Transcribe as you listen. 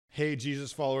Hey,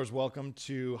 Jesus followers, welcome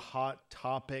to Hot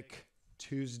Topic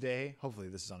Tuesday. Hopefully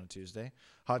this is on a Tuesday.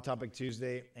 Hot Topic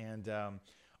Tuesday. And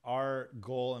our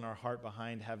goal and our heart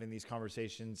behind having these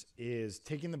conversations is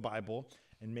taking the Bible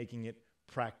and making it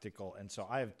practical. And so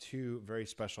I have two very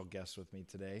special guests with me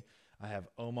today. I have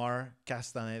Omar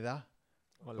Castaneda.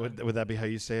 Would that be how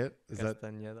you say it? Is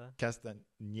Castaneda.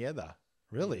 Castaneda.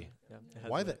 Really? Yeah.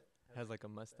 Why the? It has like a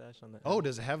mustache on the end. Oh,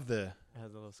 does it have the? It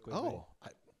has a little squiggly. Oh,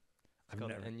 It's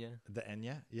called Enya. The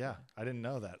Enya? Yeah, I didn't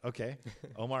know that. Okay.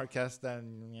 Omar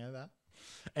Castaneda.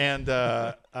 And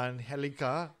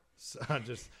Angelica,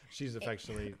 she's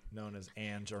affectionately known as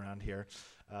Ange around here.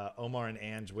 Omar and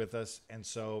Ange with us. And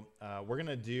so we're going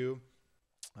to do,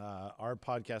 our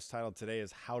podcast title today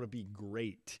is How to Be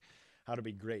Great. How to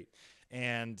Be Great.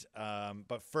 And,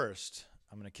 but first,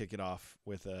 I'm going to kick it off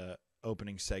with a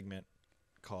opening segment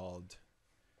called,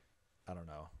 I don't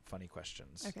know, funny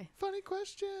questions. Okay. Funny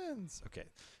questions. Okay.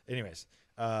 Anyways,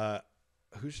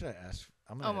 who should I ask?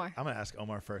 Omar. I'm gonna ask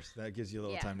Omar first. That gives you a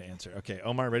little time to answer. Okay,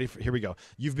 Omar, ready? Here we go.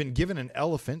 You've been given an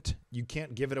elephant. You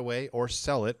can't give it away or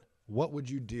sell it. What would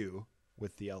you do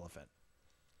with the elephant?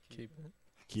 Keep it.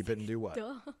 Keep it and do what?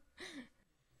 Duh.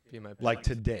 Be my pet. Like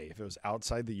today, if it was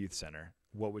outside the youth center,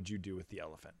 what would you do with the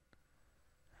elephant?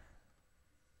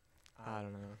 I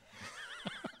don't know.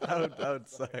 that would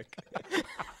suck.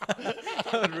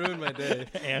 That would ruin my day.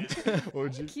 And what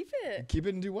would you Keep it. keep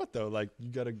it and do what though? Like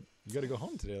you gotta go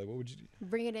home today. Like what would you do?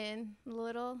 Bring it in a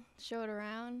little, show it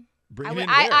around. Bring I it would, in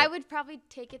I where? would probably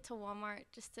take it to Walmart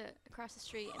just to across the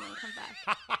street and then come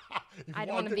back. You I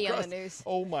don't walk want to be on the across- news.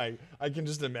 Oh my! I can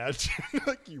just imagine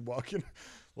like you walking,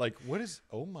 like what is?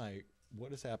 Oh my!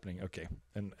 What is happening? Okay,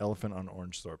 an elephant on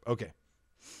Orange Thorpe. Okay.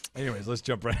 Anyways, let's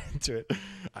jump right into it.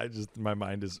 My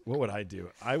mind is, what would I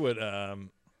do? I would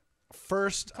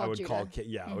first Call I would Judah. call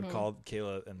I would call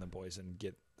Kayla and the boys and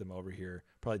get them over here.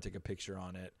 Probably take a picture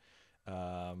on it.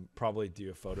 Probably do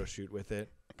a photo shoot with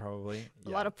it. Probably A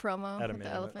lot of promo at a with the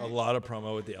minimum. elephant. A lot of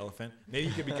promo with the elephant. Maybe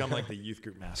you could become like the youth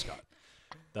group mascot.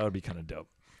 That would be kind of dope.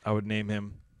 I would name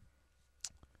him.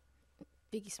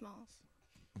 Biggie Smalls.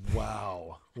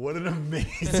 Wow. What an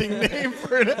amazing name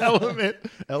for an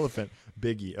elephant.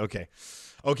 Biggie. Okay.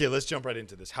 Okay, let's jump right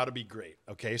into this. How to be great.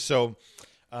 Okay, so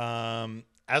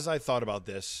as I thought about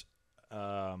this,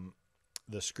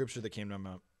 the scripture that came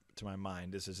to my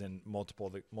mind, this is in multiple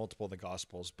of the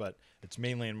Gospels, but it's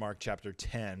mainly in Mark chapter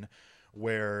 10,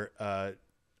 where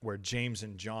James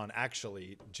and John,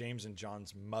 actually, James and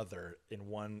John's mother in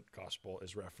one gospel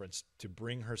is referenced to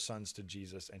bring her sons to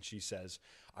Jesus. And she says,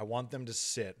 I want them to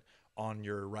sit on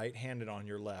your right hand and on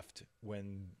your left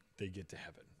when they get to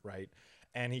heaven, right?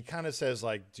 And he kind of says,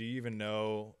 like, do you even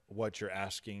know what you're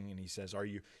asking? And he says,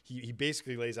 he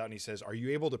basically lays out and he says, are you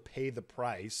able to pay the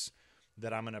price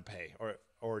that I'm going to pay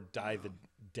or die the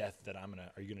death that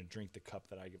are you going to drink the cup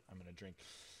that I'm going to drink?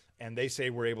 And they say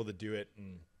we're able to do it.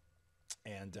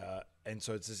 And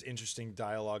so it's this interesting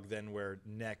dialogue then where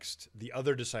next the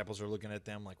other disciples are looking at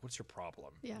them like, what's your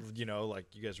problem? Yeah. You know, like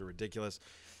you guys are ridiculous.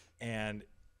 And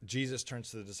Jesus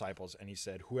turns to the disciples and he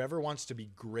said, whoever wants to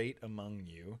be great among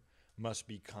you must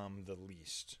become the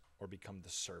least or become the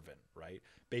servant, right?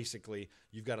 Basically,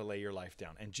 you've got to lay your life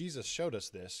down. And Jesus showed us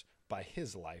this by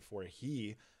his life where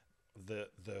he, the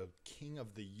king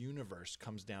of the universe,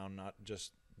 comes down,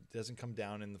 doesn't come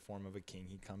down in the form of a king.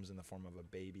 He comes in the form of a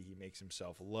baby. He makes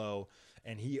himself low,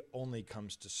 and he only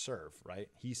comes to serve, right?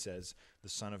 He says the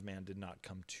Son of Man did not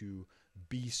come to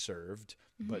be served,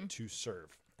 but to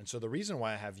serve. And so the reason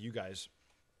why I have you guys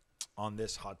on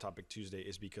this Hot Topic Tuesday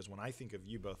is because when I think of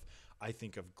you both, I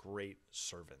think of great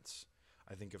servants.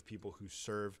 I think of people who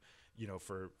serve, you know,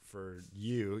 for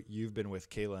you've been with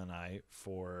Kayla and I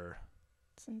for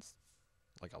Since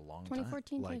like a long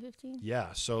 2014, time. 2015.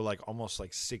 Yeah, so like almost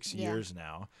like 6 years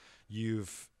now.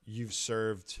 You've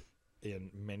served in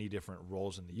many different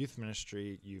roles in the youth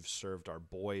ministry. You've served our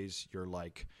boys. You're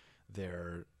like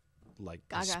their like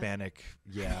Gaga. Hispanic,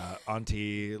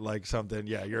 auntie, like something.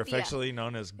 Yeah, you're affectionately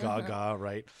known as Gaga,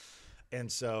 right? And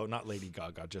so not Lady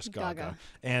Gaga, just Gaga.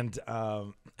 And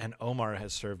Omar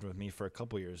has served with me for a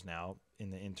couple years now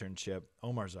in the internship.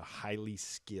 Omar's a highly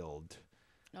skilled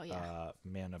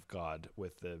man of God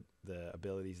with the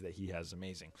abilities that he has.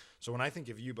 Amazing. So when I think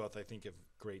of you both, I think of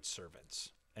great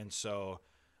servants. And so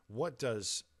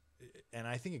and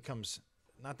I think it comes,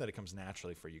 not that it comes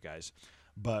naturally for you guys,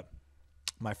 but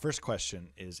my first question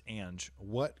is, Ange,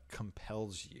 what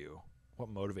compels you,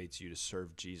 what motivates you to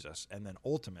serve Jesus and then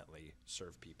ultimately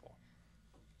serve people?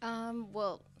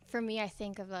 Well, for me, I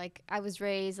think of like, I was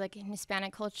raised like in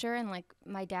Hispanic culture, and like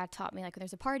my dad taught me like when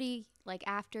there's a party, like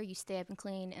after you stay up and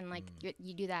clean and like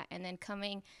you do that. And then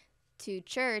coming to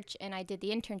church and I did the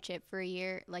internship for a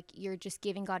year, like you're just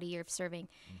giving God a year of serving.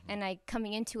 And I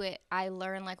coming into it, I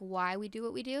learned like why we do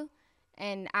what we do.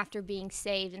 And after being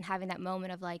saved and having that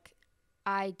moment of like,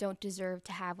 I don't deserve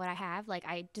to have what I have, like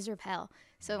I deserve hell.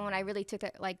 So when I really took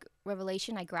that like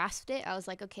revelation, I grasped it. I was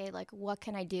like, okay, like what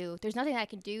can I do? There's nothing I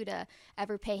can do to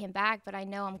ever pay him back, but I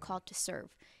know I'm called to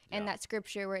serve. And that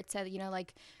scripture where it said, you know,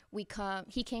 like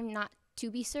he came not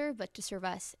to be served, but to serve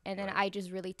us. And then I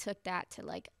just really took that to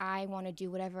like, I want to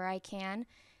do whatever I can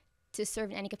to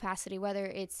serve in any capacity, whether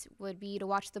it's would be to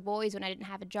watch the boys when I didn't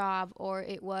have a job, or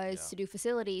it was to do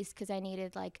facilities because I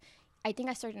needed like, I think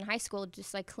I started in high school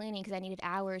just like cleaning because I needed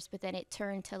hours, but then it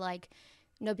turned to like,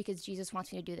 no, because Jesus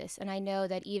wants me to do this. And I know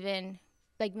that even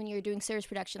like when you're doing service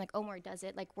production, like Omar does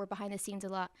it, like we're behind the scenes a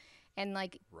lot. And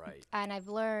like, and I've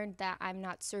learned that I'm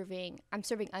serving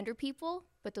under people,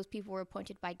 but those people were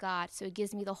appointed by God. So it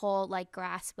gives me the whole like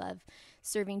grasp of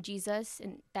serving Jesus.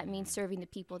 And that means serving the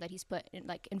people that he's put in,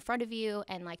 like in front of you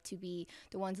and like to be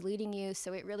the ones leading you.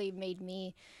 So it really made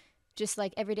me just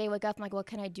like every day wake up, I'm like, what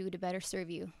can I do to better serve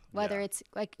you? Whether it's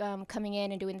like coming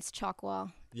in and doing this chalk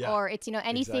wall or it's, you know,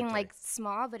 anything like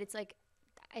small, but it's like,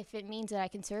 if it means that I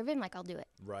can serve him, like I'll do it.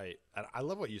 Right. And I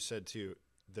love what you said too.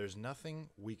 There's nothing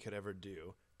we could ever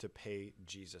do to pay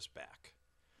Jesus back.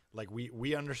 Like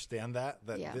we understand that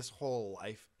this whole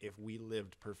life, if we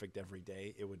lived perfect every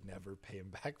day, it would never pay him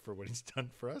back for what he's done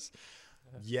for us.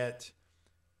 Yet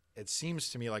it seems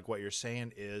to me like what you're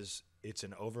saying is it's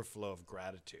an overflow of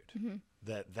gratitude.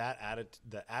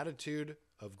 The attitude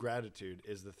of gratitude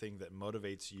is the thing that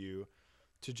motivates you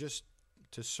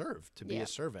to serve, to be a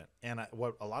servant. And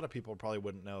what a lot of people probably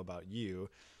wouldn't know about you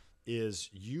is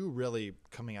you really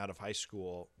coming out of high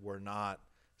school were not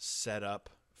set up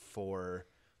for,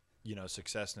 you know,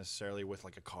 success necessarily with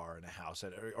like a car and a house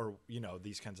or you know,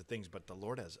 these kinds of things. But the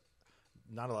Lord has,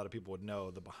 not a lot of people would know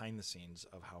the behind the scenes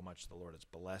of how much the Lord has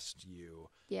blessed you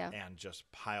and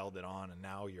just piled it on. And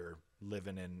now you're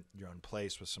living in your own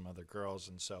place with some other girls.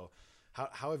 And so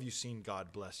how have you seen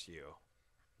God bless you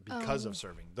because of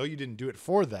serving? Though you didn't do it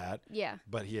for that,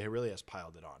 but he really has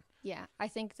piled it on. Yeah, I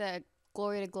think the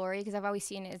glory to glory, because I've always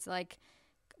seen it as like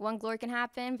one glory can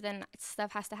happen, but then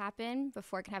stuff has to happen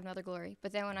before it can have another glory.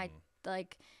 But then when I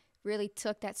like really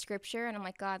took that scripture and I'm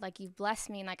like, God, like you've blessed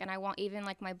me, and like, and I want even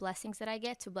like my blessings that I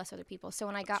get to bless other people. So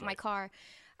when I got my car,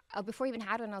 before I even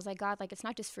had one, I was like, God, like it's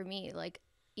not just for me. Like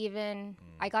even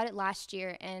I got it last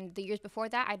year, and the years before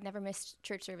that I'd never missed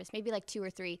church service, maybe like 2 or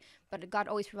 3, but God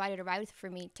always provided a ride for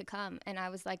me to come. And I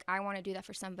was like, I want to do that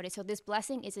for somebody. So this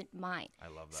blessing isn't mine. I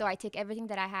love that. So I take everything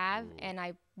that I have and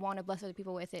I want to bless other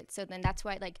people with it. So then that's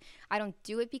why like I don't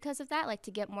do it because of that, like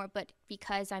to get more, but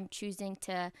because I'm choosing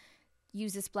to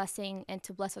use this blessing and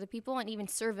to bless other people and even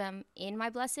serve them in my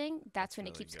blessing. That's when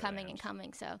really it keeps coming and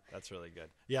coming. So that's really good.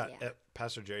 Yeah.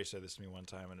 Pastor Jerry said this to me one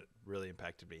time and it really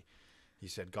impacted me. He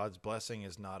said, God's blessing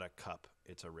is not a cup,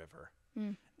 it's a river.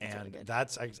 And really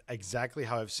that's exactly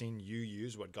how I've seen you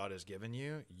use what God has given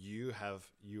you. You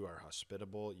are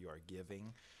hospitable, you are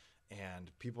giving,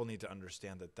 and people need to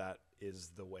understand that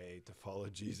is the way to follow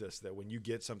Jesus, that when you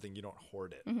get something, you don't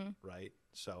hoard it, right?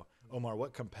 So, Omar,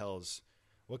 what compels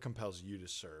you to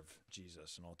serve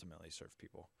Jesus and ultimately serve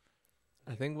people?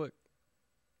 I think what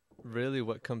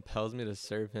compels me to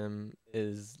serve him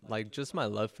is like just my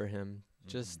love for him.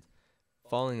 Just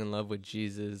falling in love with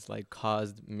Jesus like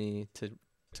caused me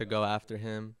to go after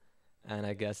him, and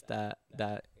I guess that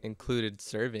included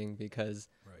serving because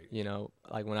you know,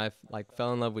 like when I like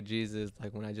fell in love with Jesus,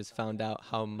 like when I just found out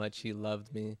how much he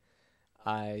loved me,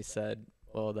 I said,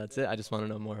 well, that's it, I just want to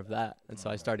know more of that. And so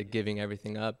I started giving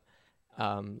everything up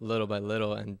little by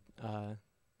little, and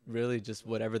really just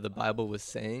whatever the Bible was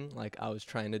saying, like I was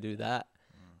trying to do that.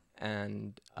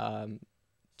 And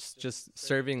just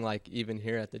serving, like even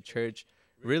here at the church,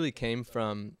 really came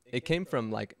from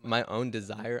like my own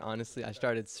desire. Honestly, I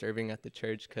started serving at the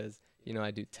church because, you know,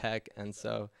 I do tech, and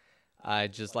so I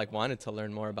just like wanted to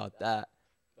learn more about that.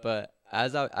 But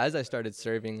as I started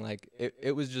serving, like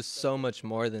it was just so much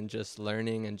more than just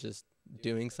learning and just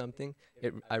doing something.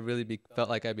 I really felt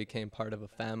like I became part of a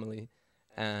family,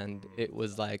 and it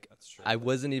was like I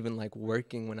wasn't even like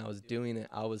working when I was doing it.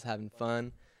 I was having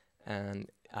fun, and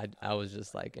I was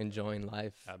just like enjoying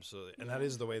life. Absolutely. And that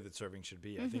is the way that serving should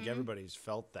be. I think everybody's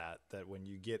felt that when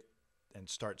you get and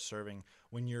start serving,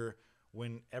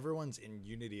 when everyone's in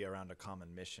unity around a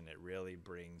common mission, it really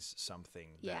brings something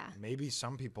that maybe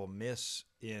some people miss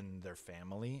in their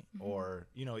family, or,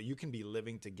 you know, you can be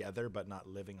living together but not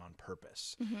living on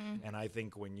purpose. And I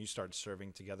think when you start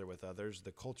serving together with others,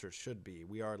 the culture should be,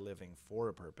 we are living for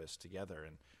a purpose together.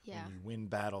 And when you win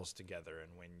battles together,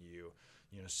 and when you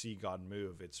see God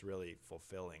move, it's really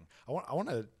fulfilling.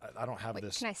 I don't have Wait,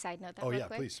 this. can I side note that Oh real yeah,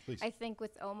 quick? please. I think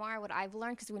with Omar, what I've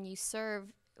learned, because when you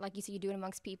serve, like you said, you do it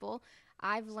amongst people.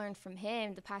 I've learned from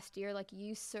him the past year, like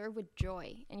you serve with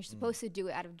joy, and you're supposed to do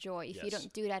it out of joy. If you Yes.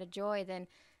 don't do it out of joy, then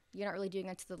you're not really doing it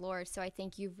unto the Lord. So I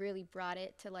think you've really brought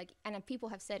it to like, and then people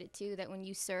have said it too, that when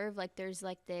you serve, like there's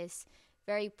like this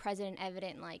very present and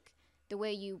evident, like the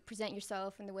way you present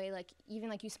yourself and the way like even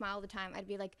like you smile all the time. I'd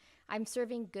be like, I'm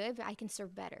serving good, but I can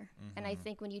serve better. And I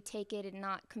think when you take it and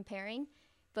not comparing,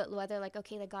 but whether like,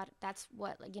 okay, like God, that's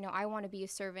what, like, I want to be a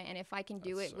servant, and if I can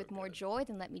do That's it so with more good. joy,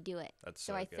 then let me do it. That's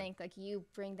So so I good. think like you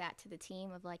bring that to the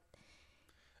team of like,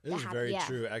 It is that very yeah.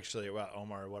 true, actually, about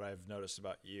Omar, what I've noticed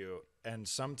about you. And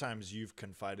sometimes you've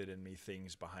confided in me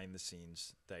things behind the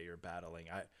scenes that you're battling.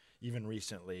 Even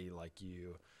recently, like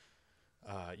you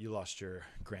lost your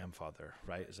grandfather,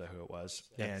 right? Is that who it was?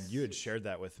 Yes. And you had shared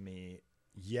that with me.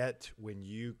 Yet when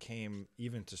you came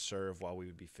even to serve while we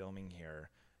would be filming here,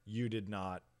 you did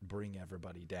not bring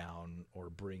everybody down or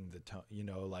bring the tone,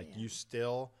 you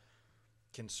still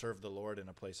can serve the Lord in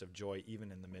a place of joy,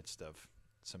 even in the midst of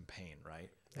some pain, right?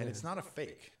 And it's not a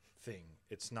fake thing.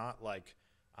 It's not like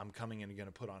I'm coming in and going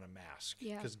to put on a mask.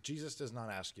 Yeah. Because Jesus does not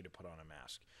ask you to put on a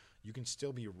mask. You can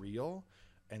still be real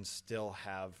and still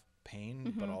have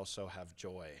pain, but also have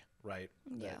joy, right?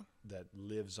 Yeah. That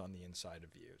lives on the inside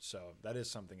of you. So that is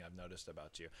something I've noticed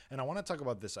about you. And I want to talk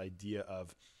about this idea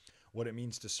of what it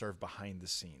means to serve behind the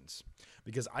scenes.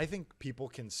 Because I think people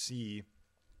can see,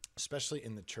 especially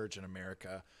in the church in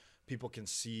America, people can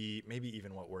see maybe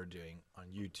even what we're doing on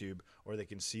YouTube, or they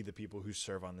can see the people who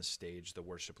serve on the stage, the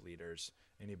worship leaders,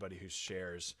 anybody who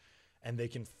shares, and they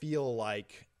can feel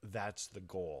like that's the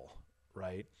goal,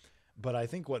 right? But I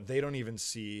think what they don't even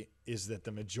see is that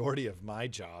the majority of my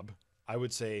job, I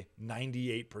would say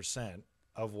 98%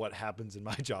 of what happens in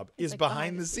my job is like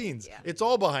behind the scenes. yeah. It's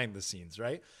all behind the scenes,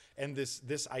 right? And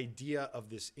this idea of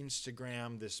this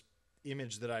Instagram, this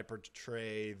image that I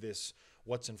portray, this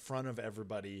what's in front of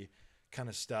everybody kind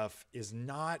of stuff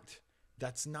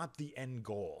that's not the end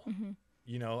goal.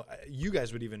 You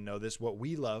guys would even know this. What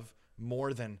we love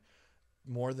more than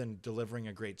delivering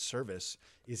a great service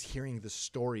is hearing the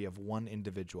story of one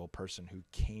individual person who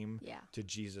came to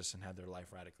Jesus and had their life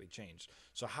radically changed.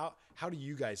 So how do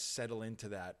you guys settle into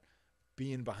that,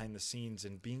 being behind the scenes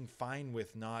and being fine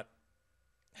with not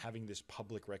having this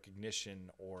public recognition,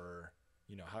 or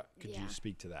how could you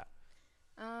speak to that?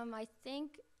 I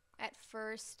think at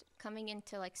first coming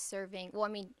into like serving, well, I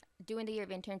mean, doing the year of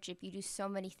internship, you do so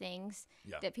many things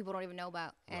that people don't even know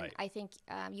about. And Right. I think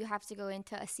you have to go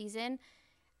into a season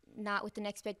not with an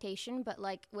expectation, but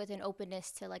like with an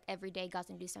openness to like every day God's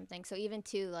gonna do something. So even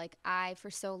too, like I for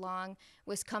so long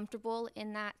was comfortable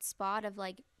in that spot of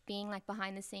like being like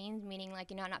behind the scenes, meaning like,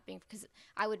 not being, because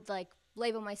I would like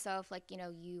label myself like,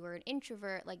 you were an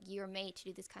introvert, like you were made to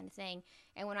do this kind of thing.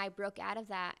 And when I broke out of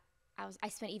that, I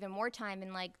spent even more time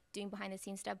in like doing behind the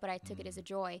scenes stuff, but I took it as a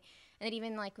joy. And then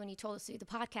even like when you told us to do the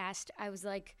podcast, I was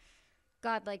like,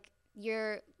 God, like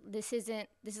this is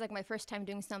like my first time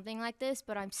doing something like this,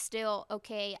 but I'm still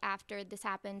okay after this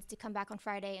happens to come back on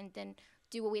Friday and then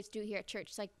do what we have to do here at church.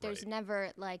 It's like there's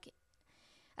never like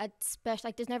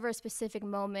there's never a specific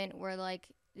moment where like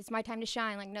it's my time to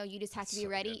shine. Like, no, you just have to be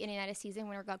ready in and out of season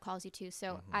whenever God calls you to.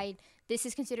 So this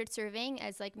is considered serving,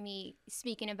 as like me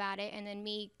speaking about it, and then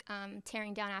me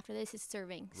tearing down after this is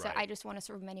serving. So Right. I just want to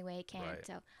serve in any way I can. Right.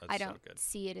 So That's I so don't good.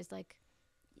 see it as like,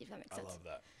 if that makes I sense. love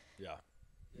that. Yeah.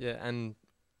 Yeah, and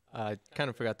I kind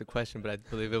of forgot the question, but I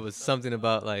believe it was something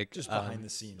about like Just behind the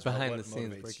scenes. behind what the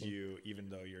scenes motivates working. you, even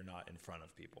though you're not in front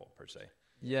of people per se.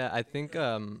 Yeah, I think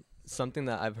something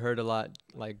that I've heard a lot,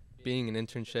 like being an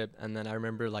internship, and then I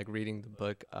remember like reading the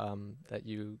book that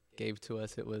you gave to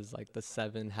us. It was like the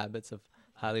 7 Habits of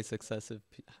Highly Successful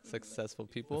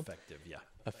People.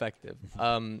 Effective.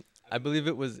 I believe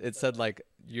it said like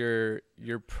your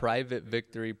private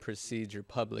victory precedes your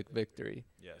public victory.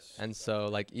 Yes. And so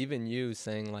like even you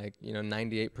saying like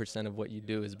 98% of what you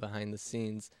do is behind the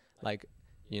scenes, like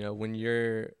when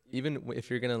you're if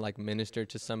you're gonna like minister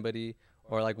to somebody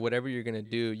or like whatever you're gonna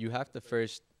do, you have to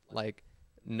first like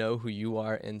know who you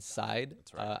are inside.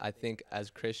 That's right. I think as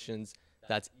Christians,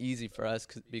 that's easy for us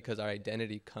because our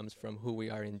identity comes from who we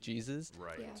are in Jesus.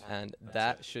 Right. Yeah. And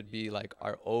that should be like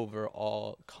our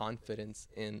overall confidence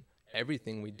in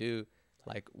everything we do.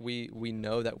 Like we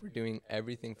know that we're doing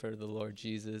everything for the Lord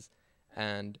Jesus,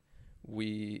 and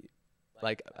we,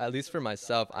 like, at least for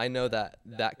myself, I know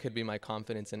that could be my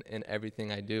confidence in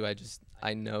everything I do.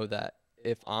 I know that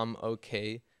if I'm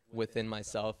okay within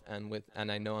myself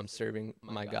and I know I'm serving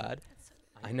my God,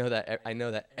 I know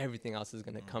that everything else is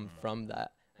going to come from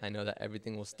that. I know that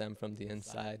everything will stem from the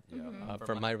inside, Yeah.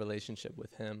 from my relationship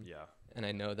with Him. Yeah. And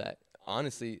I know that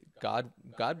honestly, God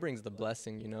brings the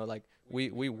blessing. You know, like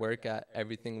we work at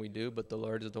everything we do, but the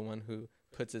Lord is the one who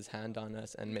puts His hand on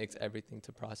us and makes everything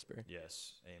to prosper.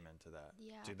 Yes. Amen to that.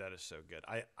 Yeah. Dude, that is so good.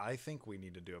 I think we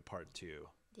need to do a part 2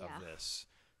 Yeah. of this,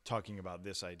 talking about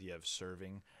this idea of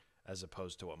serving as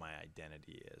opposed to what my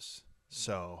identity is.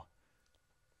 So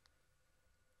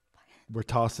we're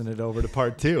tossing it over to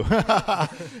part 2.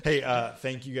 Hey,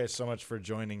 thank you guys so much for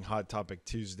joining Hot Topic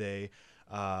Tuesday.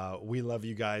 We love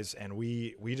you guys, and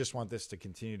we just want this to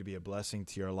continue to be a blessing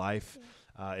to your life.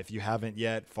 If you haven't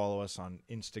yet, follow us on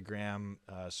Instagram,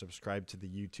 subscribe to the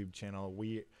YouTube channel.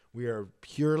 We are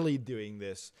purely doing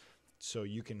this so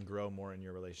you can grow more in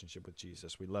your relationship with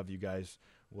Jesus. We love you guys.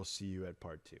 We'll see you at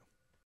part 2.